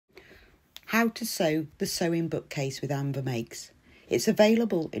How to sew the sewing bookcase with Amber Makes. It's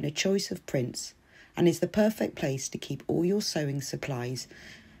available in a choice of prints and is the perfect place to keep all your sewing supplies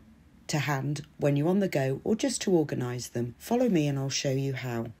to hand when you're on the go or just to organise them. Follow me and I'll show you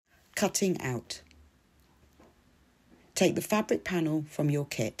how. Cutting out. Take the fabric panel from your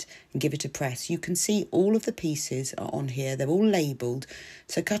kit and give it a press. You can see all of the pieces are on here. They're all labelled.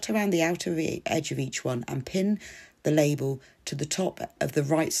 So cut around the outer edge of each one and pin the label to the top of the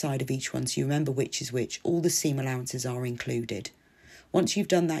right side of each one so you remember which is which. All the seam allowances are included. Once you've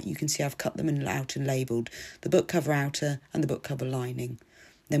done that, you can see I've cut them out and labelled the book cover outer and the book cover lining.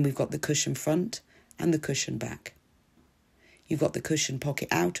 Then we've got the cushion front and the cushion back. You've got the cushion pocket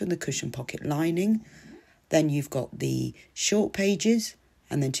outer and the cushion pocket lining. Then you've got the short pages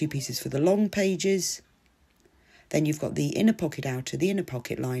and then two pieces for the long pages. Then you've got the inner pocket outer, the inner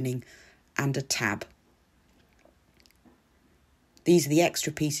pocket lining and a tab. These are the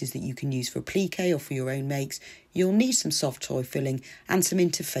extra pieces that you can use for applique or for your own makes. You'll need some soft toy filling and some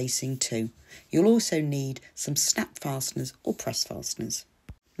interfacing too. You'll also need some snap fasteners or press fasteners.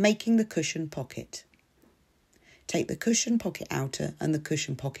 Making the cushion pocket. Take the cushion pocket outer and the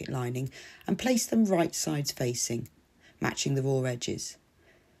cushion pocket lining and place them right sides facing, matching the raw edges.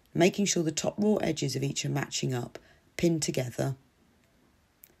 Making sure the top raw edges of each are matching up, pin together,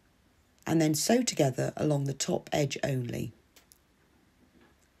 and then sew together along the top edge only.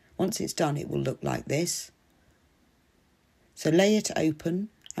 Once it's done, it will look like this. So lay it open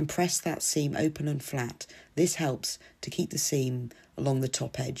and press that seam open and flat. This helps to keep the seam along the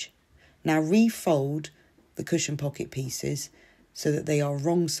top edge. Now refold the cushion pocket pieces so that they are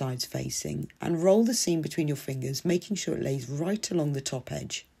wrong sides facing and roll the seam between your fingers, making sure it lays right along the top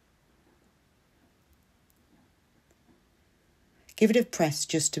edge. Give it a press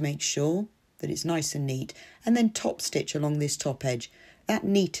just to make sure that it's nice and neat, and then top stitch along this top edge. That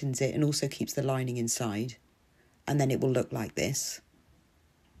neatens it and also keeps the lining inside, and then it will look like this.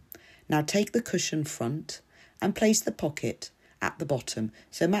 Now take the cushion front and place the pocket at the bottom.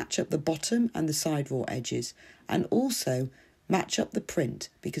 So match up the bottom and the side raw edges, and also match up the print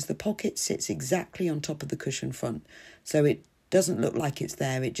because the pocket sits exactly on top of the cushion front. So it doesn't look like it's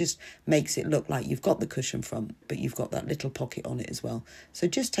there. It just makes it look like you've got the cushion front, but you've got that little pocket on it as well. So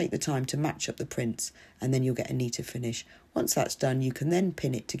just take the time to match up the prints and then you'll get a neater finish. Once that's done, you can then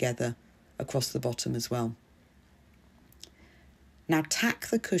pin it together across the bottom as well. Now tack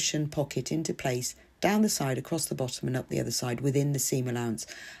the cushion pocket into place down the side, across the bottom and up the other side within the seam allowance.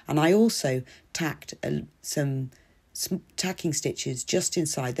 And I also tacked some tacking stitches just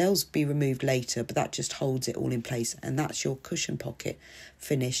inside. They'll be removed later, but that just holds it all in place, and that's your cushion pocket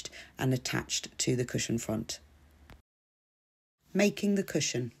finished and attached to the cushion front. Making the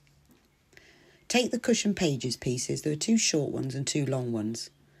cushion. Take the cushion pages pieces. There are two short ones and two long ones.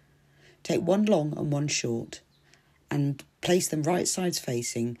 Take one long and one short and place them right sides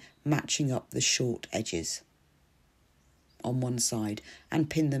facing, matching up the short edges on one side, and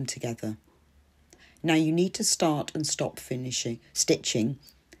pin them together. Now you need to start and stop stitching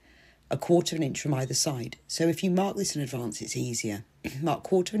a 1/4 inch from either side. So if you mark this in advance, it's easier. Mark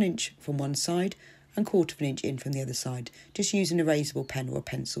 1/4 inch from one side and 1/4 inch in from the other side. Just use an erasable pen or a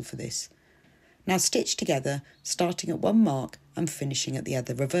pencil for this. Now stitch together, starting at one mark and finishing at the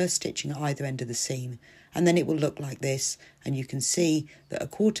other, reverse stitching at either end of the seam, and then it will look like this, and you can see that a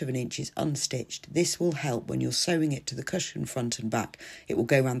 1/4 inch is unstitched. This will help when you're sewing it to the cushion front and back. It will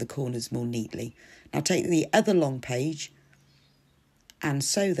go around the corners more neatly. Now take the other long page and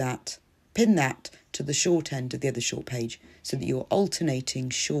sew that, pin that to the short end of the other short page so that you're alternating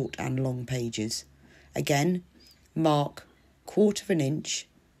short and long pages. Again, mark 1/4 inch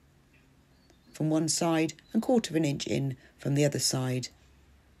from one side and 1/4 inch in from the other side.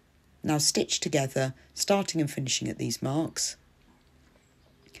 Now stitch together, starting and finishing at these marks.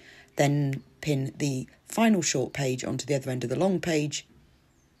 Then pin the final short page onto the other end of the long page.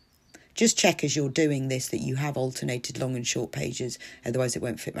 Just check as you're doing this that you have alternated long and short pages, otherwise it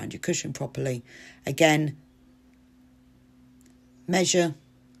won't fit around your cushion properly. Again, measure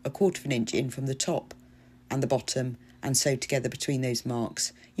a 1/4 inch in from the top and the bottom and sew together between those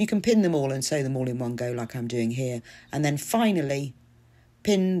marks. You can pin them all and sew them all in one go like I'm doing here, and then finally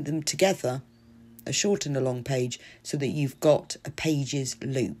pin them together, a short and a long page, so that you've got a page's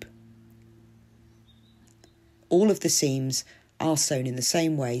loop. All of the seams are sewn in the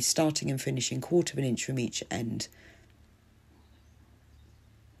same way, starting and finishing 1/4 inch from each end.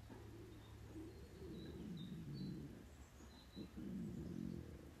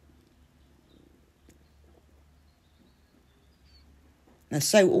 Now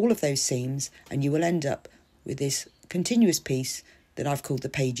sew all of those seams and you will end up with this continuous piece that I've called the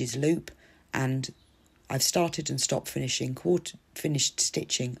page's loop, and I've started and stopped finished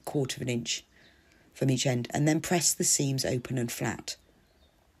stitching 1/4 inch from each end, and then press the seams open and flat.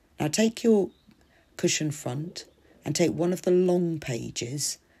 Now take your cushion front and take one of the long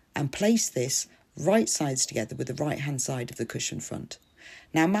pages and place this right sides together with the right hand side of the cushion front.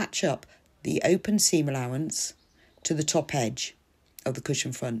 Now match up the open seam allowance to the top edge of the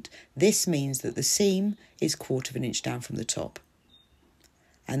cushion front. This means that the seam is 1/4 inch down from the top.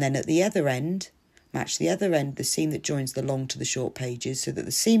 And then at the other end, match the other end, the seam that joins the long to the short pages, so that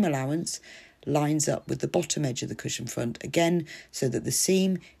the seam allowance lines up with the bottom edge of the cushion front, again, so that the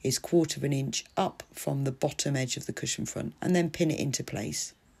seam is 1/4 inch up from the bottom edge of the cushion front, and then pin it into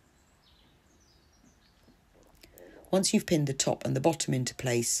place. Once you've pinned the top and the bottom into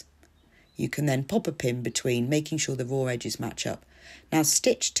place, you can then pop a pin between, making sure the raw edges match up. Now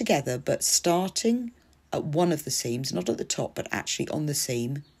stitch together, but starting at one of the seams, not at the top, but actually on the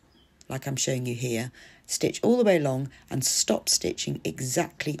seam, like I'm showing you here. Stitch all the way along and stop stitching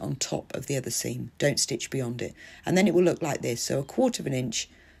exactly on top of the other seam. Don't stitch beyond it. And then it will look like this. So 1/4 inch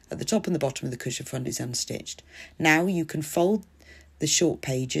at the top and the bottom of the cushion front is unstitched. Now you can fold the short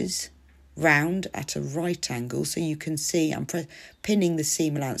pages round at a right angle, so you can see I'm pinning the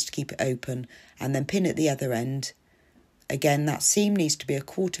seam allowance to keep it open, and then pin at the other end. Again, that seam needs to be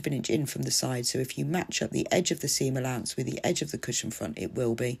 1/4 inch in from the side, so if you match up the edge of the seam allowance with the edge of the cushion front, it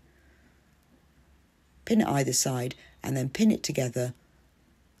will be. Pin at either side and then pin it together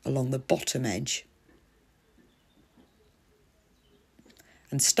along the bottom edge.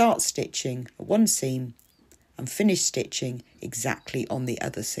 And start stitching at one seam and finish stitching exactly on the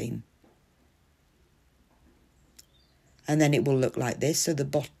other seam. And then it will look like this, so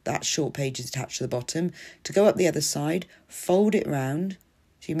that short page is attached to the bottom. To go up the other side, fold it round,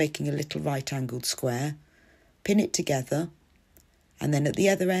 so you're making a little right-angled square, pin it together, and then at the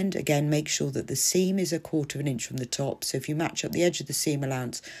other end, again, make sure that the seam is 1/4 inch from the top, so if you match up the edge of the seam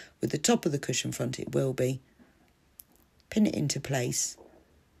allowance with the top of the cushion front, it will be. Pin it into place,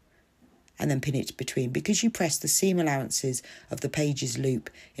 and then pin it between. Because you press the seam allowances of the pages loop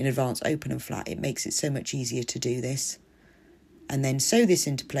in advance open and flat, it makes it so much easier to do this. And then sew this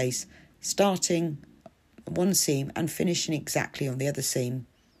into place, starting one seam and finishing exactly on the other seam.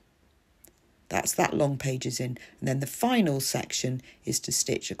 That's that long pages in. And then the final section is to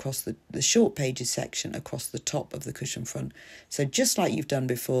stitch across the short pages section across the top of the cushion front. So just like you've done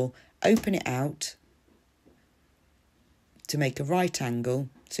before, open it out to make a right angle.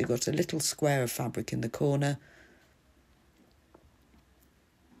 So you've got a little square of fabric in the corner.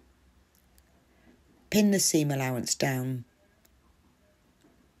 Pin the seam allowance down.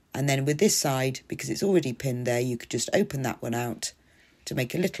 And then with this side, because it's already pinned there, you could just open that one out to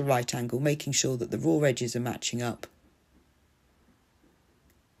make a little right angle, making sure that the raw edges are matching up.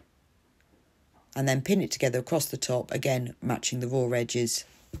 And then pin it together across the top, again matching the raw edges.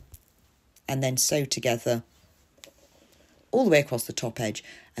 And then sew together all the way across the top edge.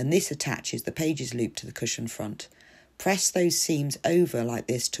 And this attaches the pages loop to the cushion front. Press those seams over like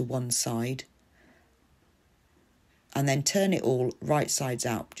this to one side. And then turn it all right sides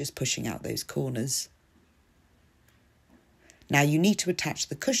out, just pushing out those corners. Now you need to attach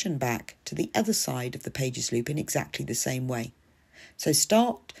the cushion back to the other side of the pages loop in exactly the same way. So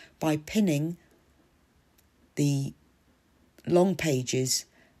start by pinning the long pages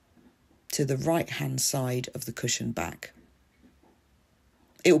to the right hand side of the cushion back.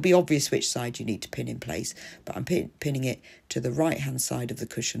 It will be obvious which side you need to pin in place, but I'm pinning it to the right hand side of the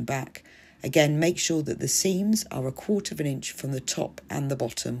cushion back. Again, make sure that the seams are 1/4 inch from the top and the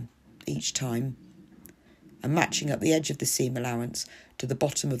bottom each time, and matching up the edge of the seam allowance to the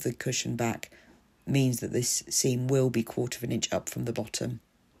bottom of the cushion back means that this seam will be 1/4 inch up from the bottom.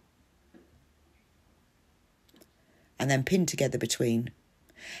 And then pin together between.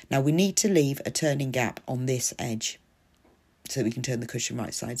 Now we need to leave a turning gap on this edge so we can turn the cushion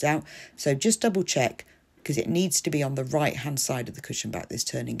right sides out. So just double check, because it needs to be on the right hand side of the cushion back, this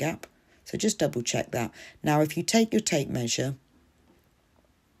turning gap. So just double check that. Now if you take your tape measure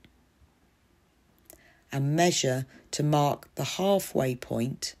and measure to mark the halfway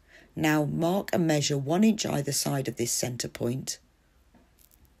point, now mark and measure 1 inch either side of this centre point,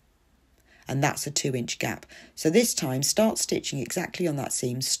 and that's a 2 inch gap. So this time start stitching exactly on that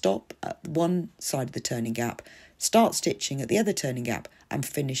seam, stop at one side of the turning gap, start stitching at the other turning gap and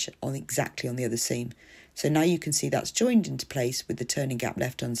finish on exactly on the other seam. So now you can see that's joined into place with the turning gap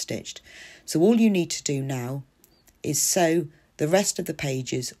left unstitched. So all you need to do now is sew the rest of the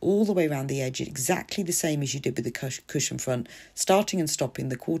pages all the way around the edge exactly the same as you did with the cushion front, starting and stopping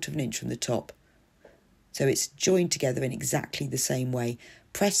the 1/4 inch from the top. So it's joined together in exactly the same way.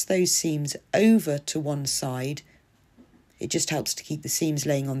 press those seams over to one side. It just helps to keep the seams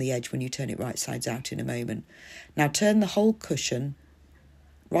laying on the edge when you turn it right sides out in a moment. Now turn the whole cushion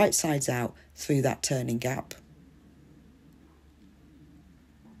right sides out through that turning gap.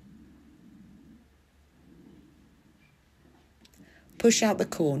 Push out the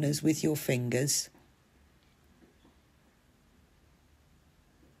corners with your fingers.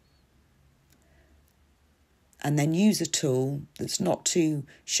 And then use a tool that's not too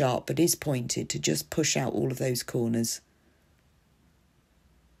sharp but is pointed to just push out all of those corners.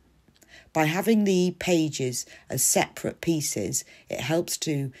 By having the pages as separate pieces, it helps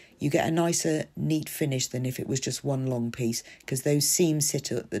you get a nicer, neat finish than if it was just one long piece, because those seams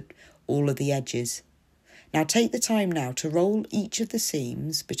sit at all of the edges. Now take the time now to roll each of the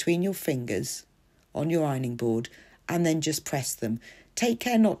seams between your fingers on your ironing board and then just press them. Take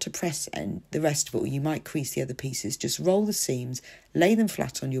care not to press the rest of it, or you might crease the other pieces. Just roll the seams, lay them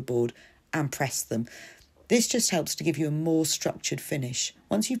flat on your board and press them. This just helps to give you a more structured finish.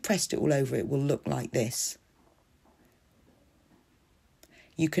 Once you've pressed it all over, it will look like this.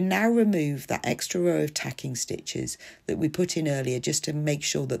 You can now remove that extra row of tacking stitches that we put in earlier, just to make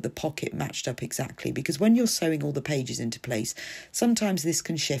sure that the pocket matched up exactly, because when you're sewing all the pages into place, sometimes this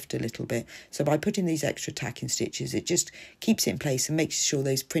can shift a little bit. So by putting these extra tacking stitches, it just keeps it in place and makes sure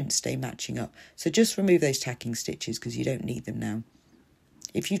those prints stay matching up. So just remove those tacking stitches because you don't need them now.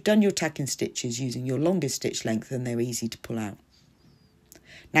 If you've done your tacking stitches using your longest stitch length, then they're easy to pull out.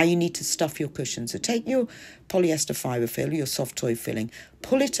 Now you need to stuff your cushion. So take your polyester fibre fill, your soft toy filling,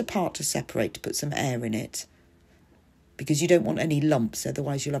 pull it apart to separate, to put some air in it, because you don't want any lumps,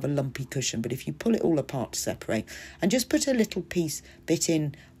 otherwise you'll have a lumpy cushion. But if you pull it all apart to separate, and just put a little bit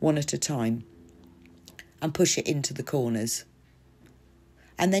in one at a time and push it into the corners.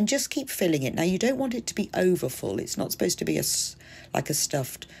 And then just keep filling it. Now you don't want it to be over full. It's not supposed to be like a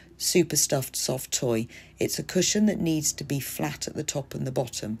super stuffed soft toy. It's a cushion that needs to be flat at the top and the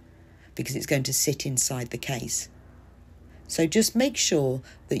bottom, because it's going to sit inside the case. So just make sure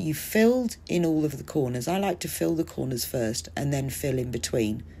that you've filled in all of the corners. I like to fill the corners first and then fill in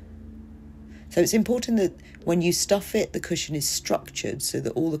between. So it's important that when you stuff it, the cushion is structured so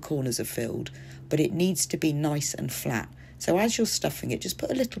that all the corners are filled, but it needs to be nice and flat. So as you're stuffing it, just put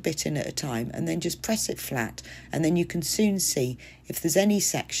a little bit in at a time and then just press it flat, and then you can soon see if there's any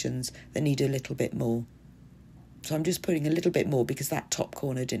sections that need a little bit more. So I'm just putting a little bit more because that top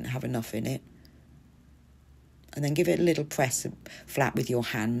corner didn't have enough in it. And then give it a little press flat with your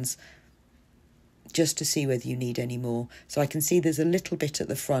hands just to see whether you need any more. So I can see there's a little bit at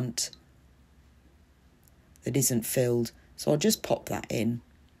the front that isn't filled, so I'll just pop that in.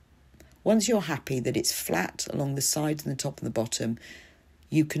 Once you're happy that it's flat along the sides and the top and the bottom,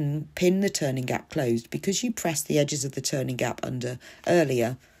 you can pin the turning gap closed. Because you pressed the edges of the turning gap under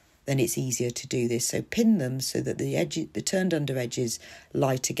earlier, then it's easier to do this. So pin them so that the turned under edges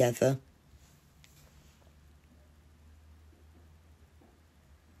lie together.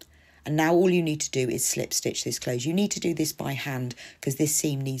 And now all you need to do is slip stitch this closed. You need to do this by hand because this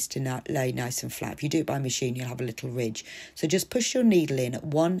seam needs to lay nice and flat. If you do it by machine, you'll have a little ridge. So just push your needle in at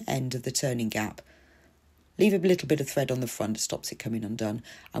one end of the turning gap. Leave a little bit of thread on the front, stops it coming undone,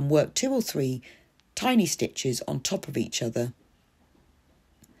 and work 2 or 3 tiny stitches on top of each other.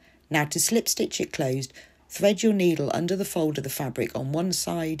 Now to slip stitch it closed, thread your needle under the fold of the fabric on one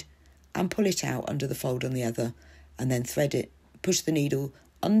side and pull it out under the fold on the other, and then thread it, push the needle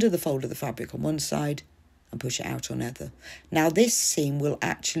under the fold of the fabric on one side and push it out on the other. Now this seam will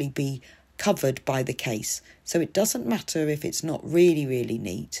actually be covered by the case, so it doesn't matter if it's not really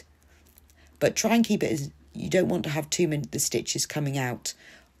neat, but try and keep it as, you don't want to have too many the stitches coming out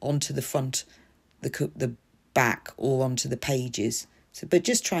onto the front, the back, or onto the pages. So, but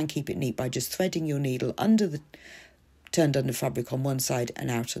just try and keep it neat by just threading your needle under the turned under fabric on one side and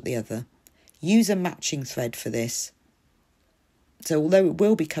out at the other. Use a matching thread for this. So although it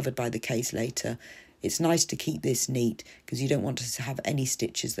will be covered by the case later, it's nice to keep this neat because you don't want to have any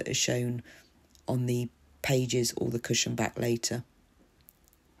stitches that are shown on the pages or the cushion back later.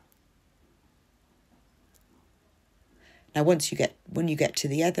 Now when you get to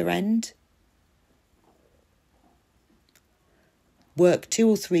the other end, work 2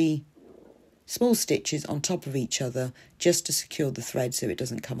 or 3 small stitches on top of each other just to secure the thread so it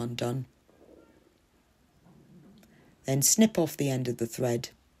doesn't come undone. Then snip off the end of the thread.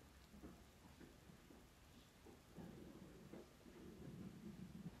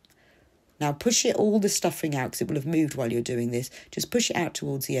 Now push it all the stuffing out because it will have moved while you're doing this. Just push it out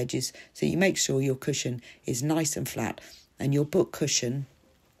towards the edges so you make sure your cushion is nice and flat. And your book cushion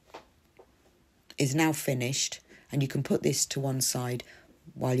is now finished, and you can put this to one side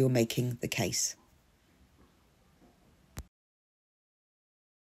while you're making the case.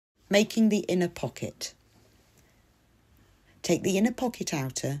 Making the inner pocket. Take the inner pocket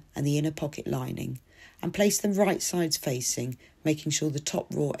outer and the inner pocket lining and place them right sides facing, making sure the top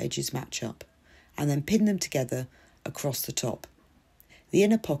raw edges match up, and then pin them together across the top. The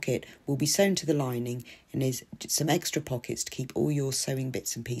inner pocket will be sewn to the lining and is some extra pockets to keep all your sewing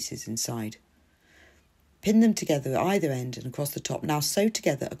bits and pieces inside. Pin them together at either end and across the top. Now sew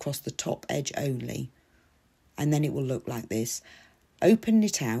together across the top edge only, and then it will look like this. Open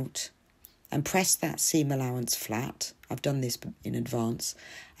it out and press that seam allowance flat. I've done this in advance.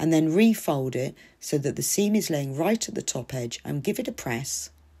 And then refold it so that the seam is laying right at the top edge, and give it a press.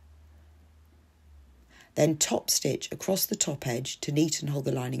 Then top stitch across the top edge to neaten and hold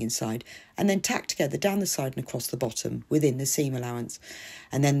the lining inside, and then tack together down the side and across the bottom within the seam allowance.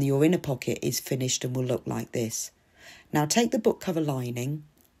 And then your inner pocket is finished and will look like this. Now take the book cover lining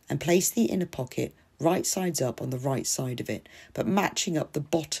and place the inner pocket right sides up on the right side of it, but matching up the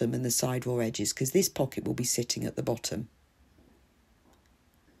bottom and the side raw edges, because this pocket will be sitting at the bottom.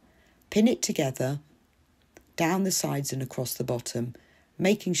 Pin it together down the sides and across the bottom,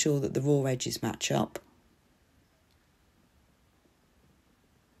 making sure that the raw edges match up.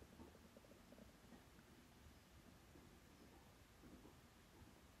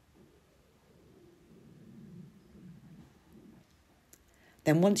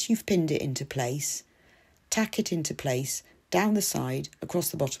 Then once you've pinned it into place, tack it into place down the side, across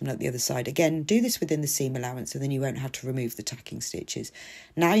the bottom and up the other side. Again, do this within the seam allowance and then you won't have to remove the tacking stitches.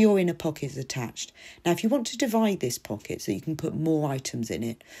 Now your inner pocket is attached. Now if you want to divide this pocket so you can put more items in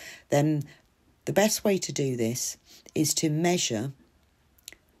it, then the best way to do this is to measure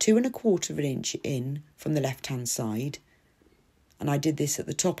 2 1/4 inch in from the left hand side, and I did this at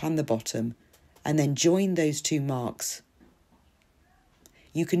the top and the bottom, and then join those 2 marks.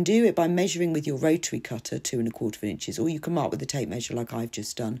 You can do it by measuring with your rotary cutter 2 1/4 inches, or you can mark with the tape measure like I've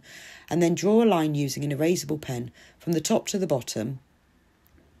just done, and then draw a line using an erasable pen from the top to the bottom,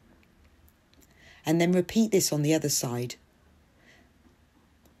 and then repeat this on the other side.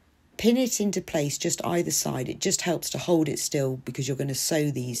 Pin it into place just either side. It just helps to hold it still because you're going to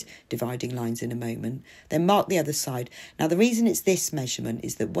sew these dividing lines in a moment. Then mark the other side. Now the reason it's this measurement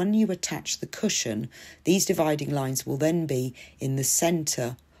is that when you attach the cushion, these dividing lines will then be in the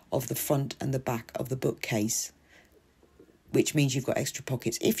centre of the front and the back of the bookcase, which means you've got extra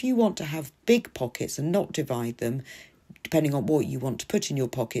pockets. If you want to have big pockets and not divide them, depending on what you want to put in your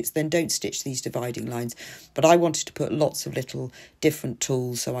pockets, then don't stitch these dividing lines. But I wanted to put lots of little different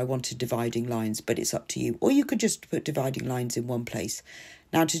tools, so I wanted dividing lines, but it's up to you. Or you could just put dividing lines in one place.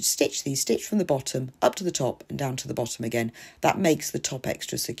 Now to stitch these, stitch from the bottom up to the top and down to the bottom again. That makes the top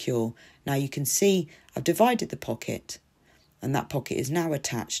extra secure. Now you can see I've divided the pocket, and that pocket is now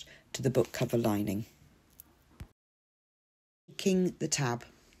attached to the book cover lining. Making the tab.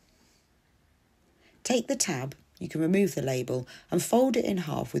 Take the tab, you can remove the label, and fold it in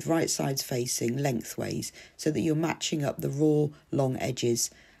half with right sides facing lengthways so that you're matching up the raw long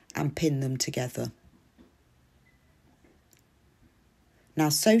edges, and pin them together. Now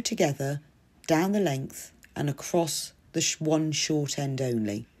sew together down the length and across the one short end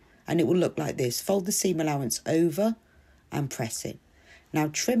only, and it will look like this. Fold the seam allowance over and press it. Now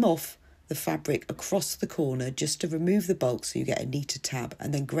trim off the fabric across the corner just to remove the bulk so you get a neater tab,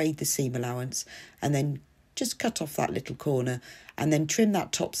 and then grade the seam allowance, and then just cut off that little corner and then trim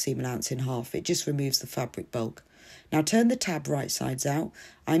that top seam allowance in half. It just removes the fabric bulk. Now turn the tab right sides out.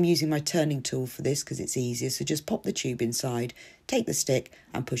 I'm using my turning tool for this because it's easier, so just pop the tube inside, take the stick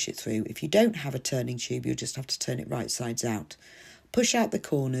and push it through. If you don't have a turning tube, you'll just have to turn it right sides out. Push out the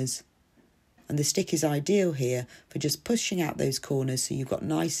corners, and the stick is ideal here for just pushing out those corners so you've got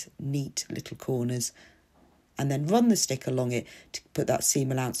nice, neat little corners, and then run the stick along it to put that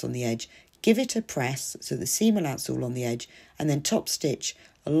seam allowance on the edge. Give it a press so the seam allowance all on the edge, and then top stitch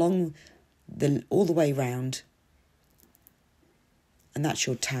along all the way round, and that's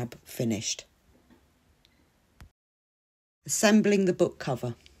your tab finished. Assembling the book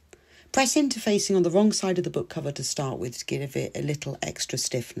cover. Press interfacing on the wrong side of the book cover to start with to give it a little extra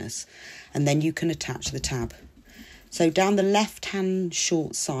stiffness, and then you can attach the tab. So down the left hand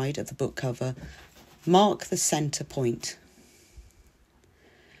short side of the book cover, mark the centre point.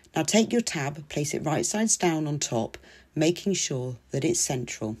 Now take your tab, place it right sides down on top, making sure that it's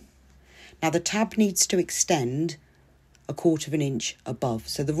central. Now the tab needs to extend 1/4 inch above.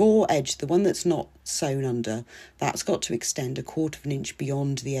 So the raw edge, the one that's not sewn under, that's got to extend 1/4 inch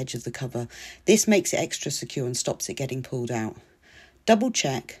beyond the edge of the cover. This makes it extra secure and stops it getting pulled out. Double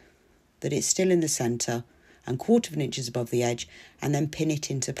check that it's still in the centre and 1/4 inches above the edge, and then pin it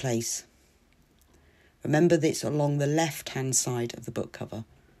into place. Remember that it's along the left-hand side of the book cover.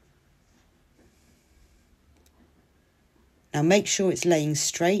 Now make sure it's laying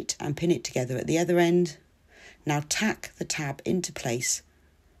straight and pin it together at the other end. Now tack the tab into place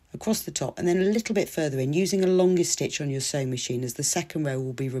across the top and then a little bit further in, using a longest stitch on your sewing machine, as the second row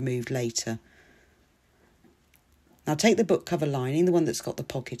will be removed later. Now take the book cover lining, the one that's got the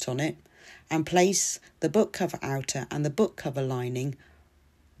pocket on it, and place the book cover outer and the book cover lining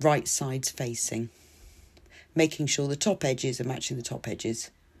right sides facing, making sure the top edges are matching the top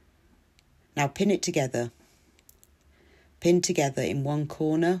edges. Now pin it together. Pin together in one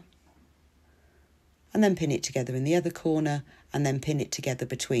corner, and then pin it together in the other corner, and then pin it together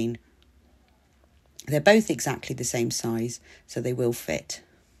between. They're both exactly the same size, so they will fit.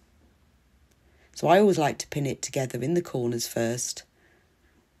 So I always like to pin it together in the corners first,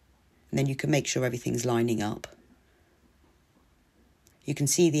 and then you can make sure everything's lining up. You can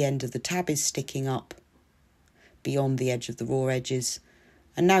see the end of the tab is sticking up beyond the edge of the raw edges,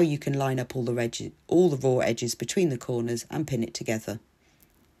 and now you can line up all the raw edges between the corners and pin it together.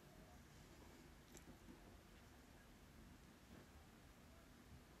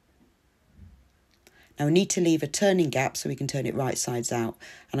 Now we need to leave a turning gap so we can turn it right sides out,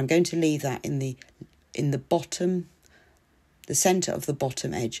 and I'm going to leave that in the bottom, the centre of the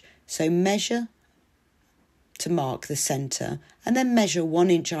bottom edge. So measure to mark the centre, and then measure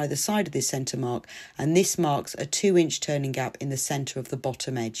 1 inch either side of this centre mark, and this marks a 2-inch turning gap in the centre of the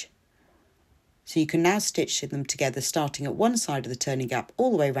bottom edge. So you can now stitch them together, starting at one side of the turning gap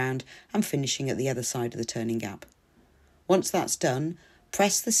all the way round and finishing at the other side of the turning gap. Once that's done,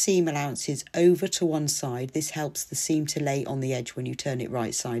 press the seam allowances over to one side. This helps the seam to lay on the edge when you turn it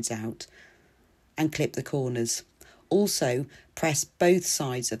right sides out, and clip the corners. Also, press both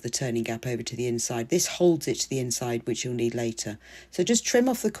sides of the turning gap over to the inside. This holds it to the inside, which you'll need later. So just trim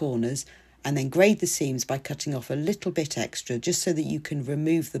off the corners and then grade the seams by cutting off a little bit extra, just so that you can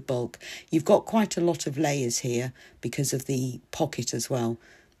remove the bulk. You've got quite a lot of layers here because of the pocket as well.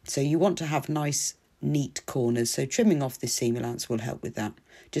 So you want to have nice, neat corners. So trimming off this seam allowance will help with that.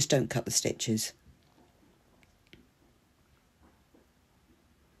 Just don't cut the stitches.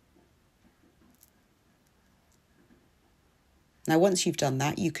 Now once you've done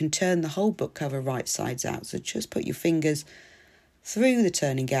that, you can turn the whole book cover right sides out. So just put your fingers through the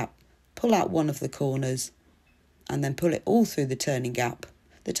turning gap, pull out one of the corners, and then pull it all through the turning gap.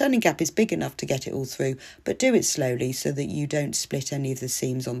 The turning gap is big enough to get it all through, but do it slowly so that you don't split any of the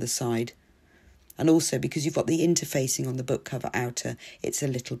seams on the side. And also, because you've got the interfacing on the book cover outer, it's a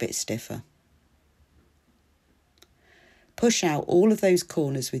little bit stiffer. Push out all of those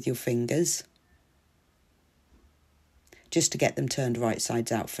corners with your fingers, just to get them turned right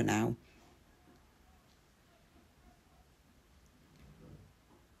sides out for now.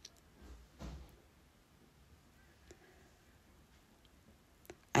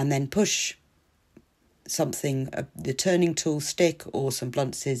 And then push something, the turning tool stick or some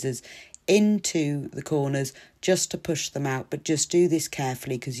blunt scissors, into the corners just to push them out, but just do this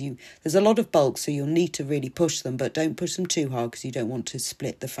carefully because there's a lot of bulk, so you'll need to really push them, but don't push them too hard because you don't want to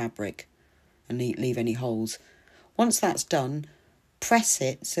split the fabric and leave any holes. Once that's done, press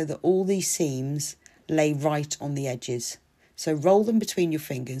it so that all these seams lay right on the edges. So roll them between your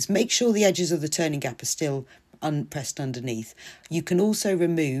fingers. Make sure the edges of the turning gap are still pressed underneath. You can also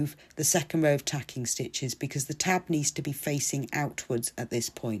remove the second row of tacking stitches because the tab needs to be facing outwards at this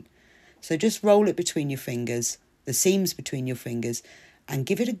point. So just roll it between your fingers, the seams between your fingers, and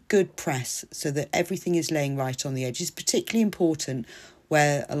give it a good press so that everything is laying right on the edge. It's particularly important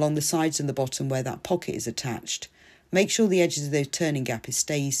where along the sides and the bottom where that pocket is attached. Make sure the edges of the turning gap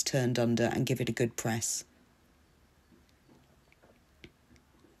stays turned under and give it a good press.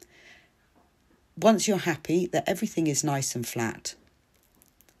 Once you're happy that everything is nice and flat,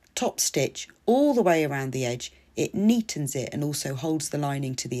 top stitch all the way around the edge. It neatens it and also holds the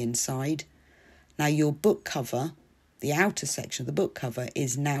lining to the inside. Now your book cover, the outer section of the book cover,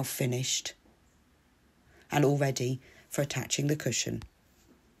 is now finished and all ready for attaching the cushion.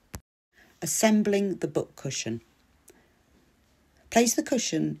 Assembling the book cushion. Place the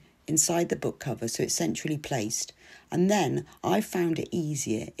cushion inside the book cover so it's centrally placed, and then I found it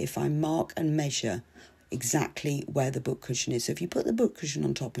easier if I mark and measure exactly where the book cushion is. So if you put the book cushion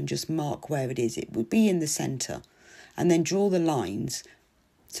on top and just mark where it is, it would be in the centre, and then draw the lines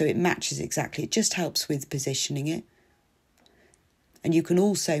so it matches exactly. It just helps with positioning it. And you can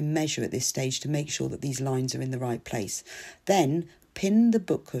also measure at this stage to make sure that these lines are in the right place. Then pin the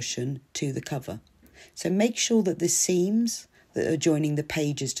book cushion to the cover. So make sure that the seams that are joining the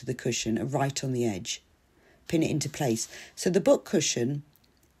pages to the cushion are right on the edge. pin it into place. So the book cushion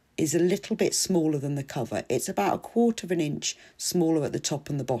is a little bit smaller than the cover. It's about 1/4 of an inch smaller at the top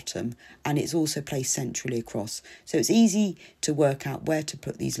and the bottom, and it's also placed centrally across. So it's easy to work out where to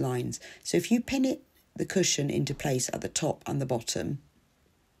put these lines. So if you pin the cushion into place at the top and the bottom,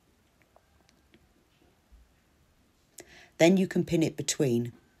 then you can pin it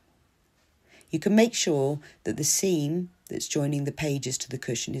between. You can make sure that the seam that's joining the pages to the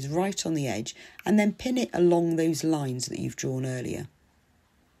cushion is right on the edge, and then pin it along those lines that you've drawn earlier.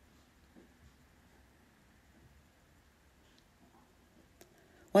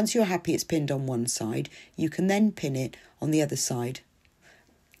 Once you're happy it's pinned on one side, you can then pin it on the other side.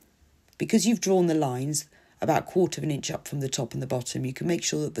 Because you've drawn the lines about 1/4 of an inch up from the top and the bottom, you can make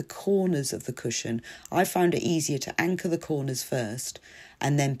sure that the corners of the cushion, I found it easier to anchor the corners first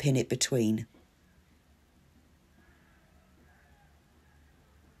and then pin it between.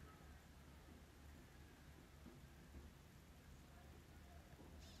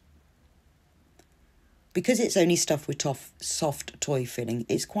 Because it's only stuffed with soft toy filling,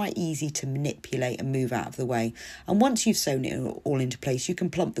 it's quite easy to manipulate and move out of the way. And once you've sewn it all into place, you can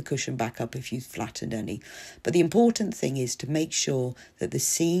plump the cushion back up if you've flattened any. But the important thing is to make sure that the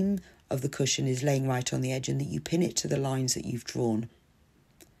seam of the cushion is laying right on the edge and that you pin it to the lines that you've drawn.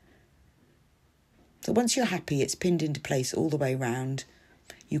 So once you're happy it's pinned into place all the way round,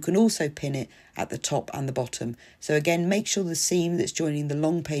 you can also pin it at the top and the bottom. So again, make sure the seam that's joining the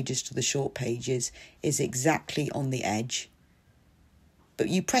long pages to the short pages is exactly on the edge. But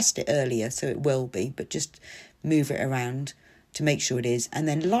you pressed it earlier, so it will be, but just move it around to make sure it is, and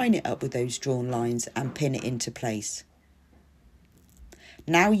then line it up with those drawn lines and pin it into place.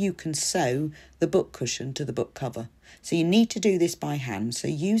 Now you can sew the book cushion to the book cover. So you need to do this by hand, so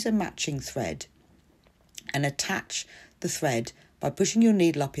use a matching thread and attach the thread by pushing your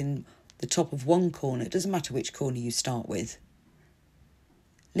needle up in the top of one corner. It doesn't matter which corner you start with.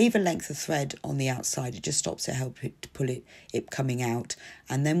 Leave a length of thread on the outside, it just stops it, helps it to pull it coming out,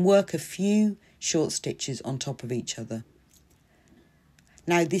 and then work a few short stitches on top of each other.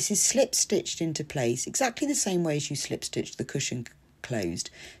 Now this is slip stitched into place exactly the same way as you slip stitched the cushion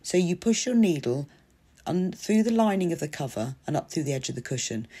closed. So you push your needle through the lining of the cover and up through the edge of the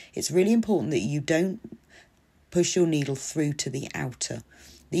cushion. It's really important that you don't push your needle through to the outer.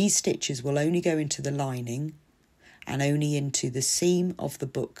 These stitches will only go into the lining and only into the seam of the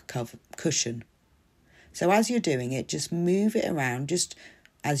book cover cushion. So as you're doing it, just move it around just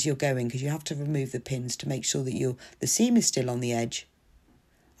as you're going, because you have to remove the pins to make sure that the seam is still on the edge.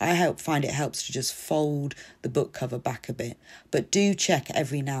 I find it helps to just fold the book cover back a bit, but do check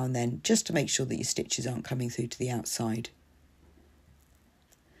every now and then just to make sure that your stitches aren't coming through to the outside.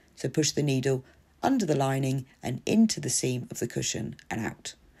 So push the needle under the lining and into the seam of the cushion and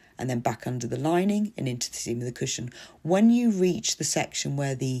out, and then back under the lining and into the seam of the cushion. When you reach the section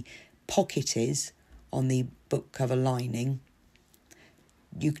where the pocket is on the book cover lining,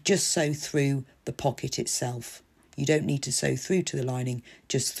 you just sew through the pocket itself. You don't need to sew through to the lining,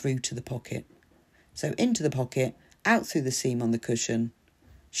 just through to the pocket. So into the pocket, out through the seam on the cushion,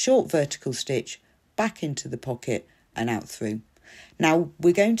 short vertical stitch, back into the pocket and out through. Now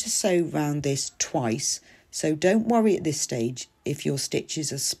we're going to sew round this twice, so don't worry at this stage if your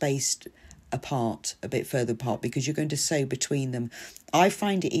stitches are spaced apart, a bit further apart, because you're going to sew between them. I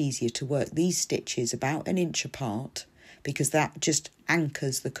find it easier to work these stitches about an inch apart, because that just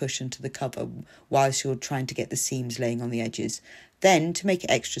anchors the cushion to the cover whilst you're trying to get the seams laying on the edges. Then to make it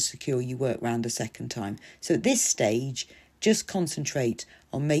extra secure, you work round a second time. So at this stage, just concentrate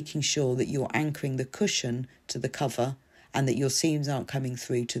on making sure that you're anchoring the cushion to the cover and that your seams aren't coming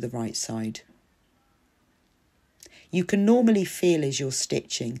through to the right side. You can normally feel as you're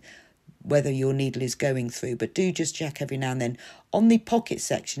stitching whether your needle is going through, but do just check every now and then. On the pocket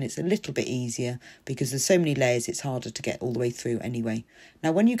section it's a little bit easier because there's so many layers, it's harder to get all the way through anyway.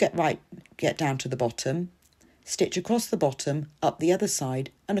 Now when you get down to the bottom, stitch across the bottom, up the other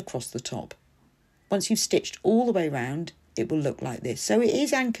side and across the top. Once you've stitched all the way round, it will look like this. So it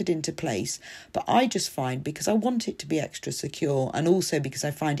is anchored into place, but I just find, because I want it to be extra secure and also because I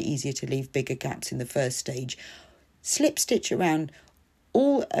find it easier to leave bigger gaps in the first stage, slip stitch around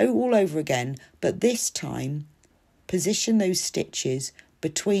all over again, but this time position those stitches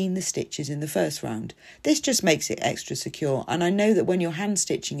between the stitches in the first round. This just makes it extra secure, and I know that when you're hand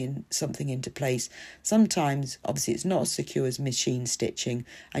stitching something into place, sometimes obviously it's not as secure as machine stitching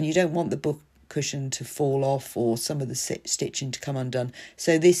and you don't want the book cushion to fall off or some of the stitching to come undone.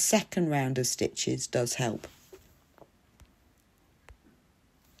 So this second round of stitches does help.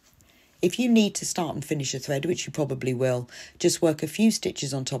 If you need to start and finish a thread, which you probably will, just work a few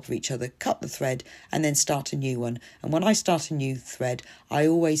stitches on top of each other, cut the thread and then start a new one. And when I start a new thread, I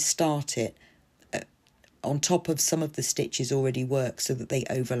always start it on top of some of the stitches already worked so that they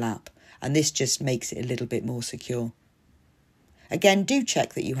overlap. And this just makes it a little bit more secure. Again, do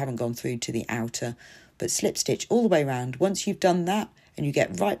check that you haven't gone through to the outer, but slip stitch all the way around. Once you've done that and you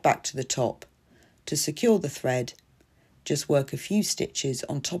get right back to the top, to secure the thread, just work a few stitches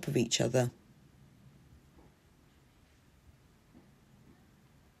on top of each other.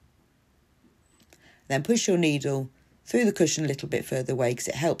 Then push your needle through the cushion a little bit further away, because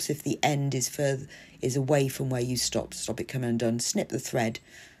it helps if the end is away from where you stopped. Stop it coming undone. Snip the thread.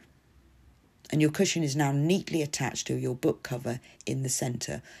 And your cushion is now neatly attached to your book cover in the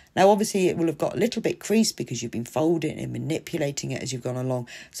centre. Now, obviously, it will have got a little bit creased because you've been folding and manipulating it as you've gone along.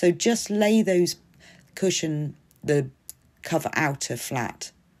 So just lay the cover outer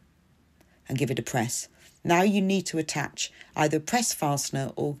flat and give it a press. Now you need to attach either press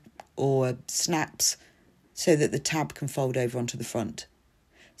fastener or snaps so that the tab can fold over onto the front.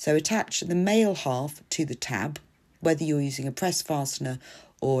 So attach the male half to the tab, whether you're using a press fastener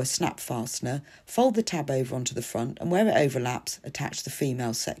or a snap fastener. Fold the tab over onto the front, and where it overlaps, attach the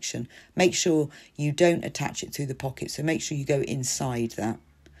female section. Make sure you don't attach it through the pocket, so make sure you go inside that.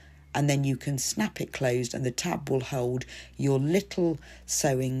 And then you can snap it closed and the tab will hold your little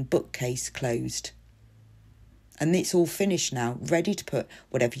sewing bookcase closed. And it's all finished now, ready to put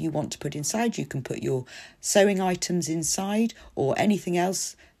whatever you want to put inside. You can put your sewing items inside or anything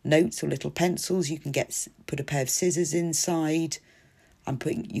else, notes or little pencils. You can put a pair of scissors inside.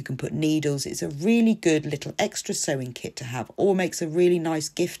 You can put needles. It's a really good little extra sewing kit to have, or makes a really nice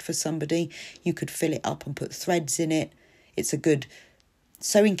gift for somebody. You could fill it up and put threads in it. It's a good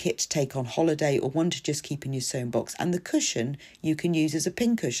sewing kit to take on holiday or one to just keep in your sewing box. And the cushion you can use as a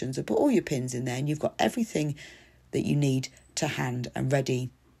pin cushion, so put all your pins in there and you've got everything that you need to hand and ready.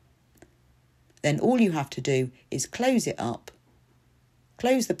 Then all you have to do is close it up,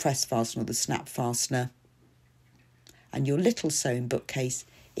 close the press fastener or the snap fastener, and your little sewing bookcase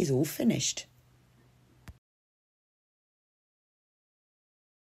is all finished.